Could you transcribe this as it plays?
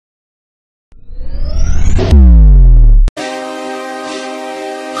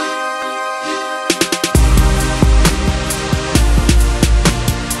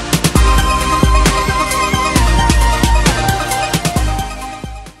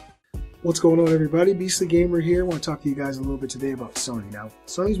What's going on, everybody? Beastly Gamer here. I want to talk to you guys a little bit today about Sony. Now,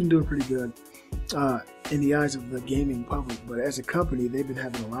 Sony's been doing pretty good in the eyes of the gaming public, but as a company, they've been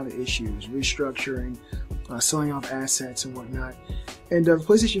having a lot of issues, restructuring, selling off assets and whatnot. And the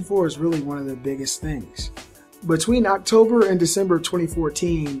PlayStation 4 is really one of the biggest things. Between October and December of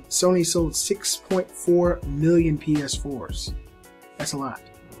 2014, Sony sold 6.4 million PS4s. That's a lot.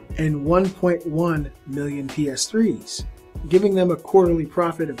 And 1.1 million PS3s. Giving them a quarterly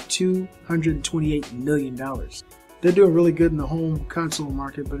profit of $228 million. They're doing really good in the home console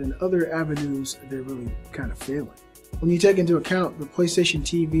market, but in other avenues, they're really kind of failing. When you take into account the PlayStation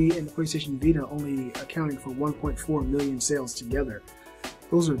TV and the PlayStation Vita only accounting for 1.4 million sales together,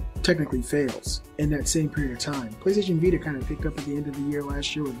 those are technically fails in that same period of time. PlayStation Vita kind of picked up at the end of the year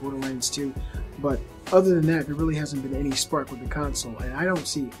last year with Borderlands 2, but other than that, there really hasn't been any spark with the console, and I don't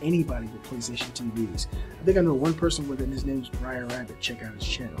see anybody with PlayStation TVs. I think I know one person with it, and his name's Briar Rabbit. Check out his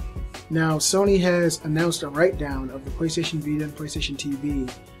channel. Now, Sony has announced a write-down of the PlayStation Vita and PlayStation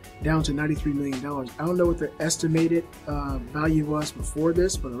TV down to $93 million. I don't know what the estimated value was before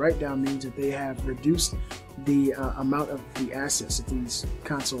this, but a write-down means that they have reduced the amount of the assets that these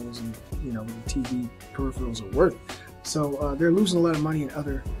consoles and the TV peripherals are worth. So they're losing a lot of money in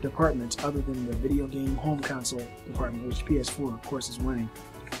other departments other than the video game home console department, which PS4 of course is winning.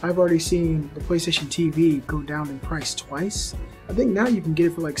 I've already seen the PlayStation TV go down in price twice. I think now you can get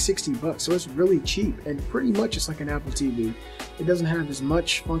it for like 60 bucks, so it's really cheap and pretty much it's like an Apple TV. It doesn't have as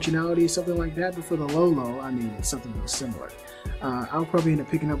much functionality or something like that, but for the low, I mean, it's something real similar. I'll probably end up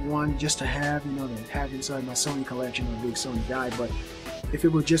picking up one just to have, to have inside my Sony collection. I'm a big Sony guy, but if it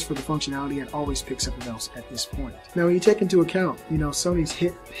were just for the functionality, I'd always pick something else at this point. Now, when you take into account, Sony's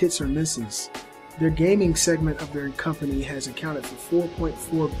hits or misses, their gaming segment of their company has accounted for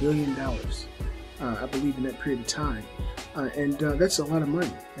 $4.4 billion, I believe, in that period of time. And that's a lot of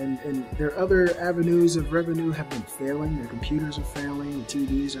money. And their other avenues of revenue have been failing. Their computers are failing. The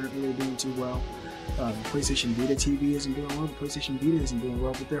TVs aren't really doing too well. The PlayStation Vita TV isn't doing well. The PlayStation Vita isn't doing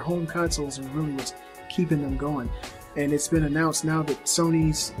well. But their home consoles are really what's keeping them going. And it's been announced now that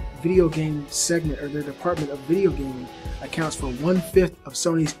Sony's video game segment, or their department of video gaming, accounts for 1/5 of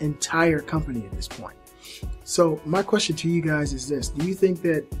Sony's entire company at this point. So my question to you guys is this: do you think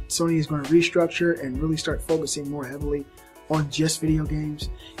that Sony is going to restructure and really start focusing more heavily on just video games?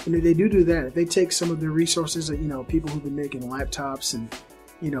 And if they do that, if they take some of their resources, people who've been making laptops and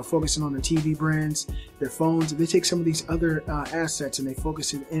focusing on their TV brands, their phones, if they take some of these other assets and they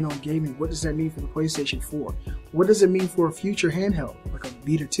focus it in on gaming, what does that mean for the PlayStation 4? What does it mean for a future handheld, like a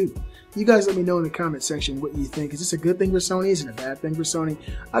Vita 2? You guys let me know in the comment section what you think. Is this a good thing for Sony? Is it a bad thing for Sony?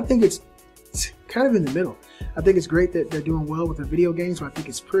 I think it's kind of in the middle. I think it's great that they're doing well with their video games, but I think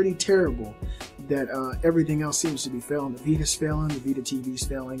it's pretty terrible that everything else seems to be failing. The Vita's failing, the Vita TV's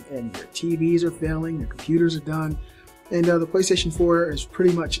failing, and their TVs are failing, their computers are done. And the PlayStation 4 is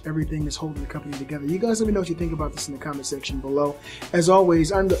pretty much everything that's holding the company together. You guys let me know what you think about this in the comment section below. As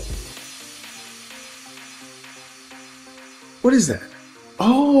always, What is that?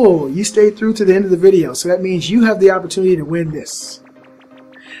 Oh, you stayed through to the end of the video, so that means you have the opportunity to win this.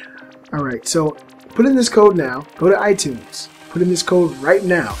 Alright, so put in this code now. Go to iTunes. Put in this code right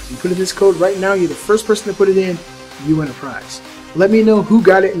now. If you put in this code right now, you're the first person to put it in, you win a prize. Let me know who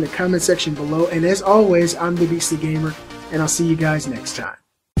got it in the comment section below. And as always, I'm the Beastly Gamer, and I'll see you guys next time.